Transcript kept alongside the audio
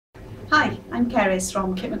I'm Cerys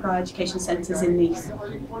from Kit McGrath Education Centres in Leith.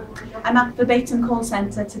 I'm at Verbatim call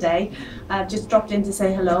centre today. I've just dropped in to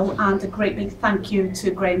say hello, and a great big thank you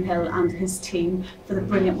to Graham Hill and his team for the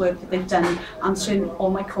brilliant work that they've done answering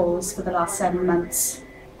all my calls for the last 7 months.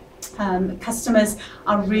 Customers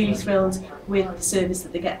are really thrilled with the service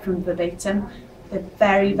that they get from Verbatim. They're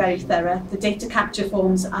very, very thorough. The data capture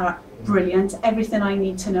forms are brilliant. Everything I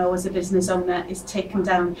need to know as a business owner is taken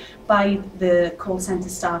down by the call centre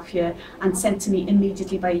staff here and sent to me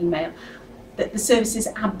immediately by email. The service is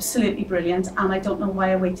absolutely brilliant, and I don't know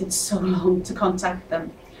why I waited so long to contact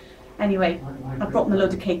them. Anyway, I've brought them a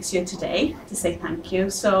load of cakes here today to say thank you,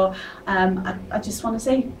 so I just want to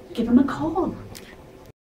say, give them a call.